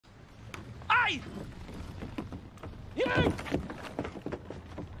Hey! You!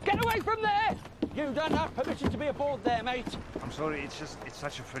 Get away from there! You don't have permission to be aboard there, mate. I'm sorry, it's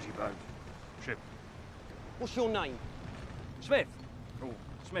such a pretty boat. Ship. What's your name? Smith. Or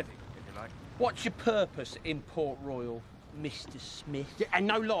Smithy, if you like. What's your purpose in Port Royal, Mr. Smith? Yeah, and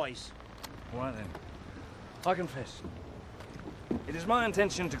no lies. All right, then. I confess. It is my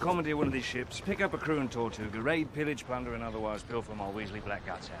intention to commandeer one of these ships, pick up a crew and Tortuga, raid, pillage, plunder, and otherwise pilfer my Weasley black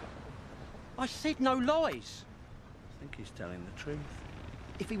guts out. I said no lies. I think he's telling the truth.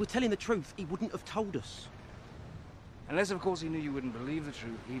 If he were telling the truth, he wouldn't have told us. Unless, of course, he knew you wouldn't believe the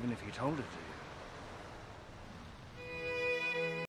truth, even if he told it to you.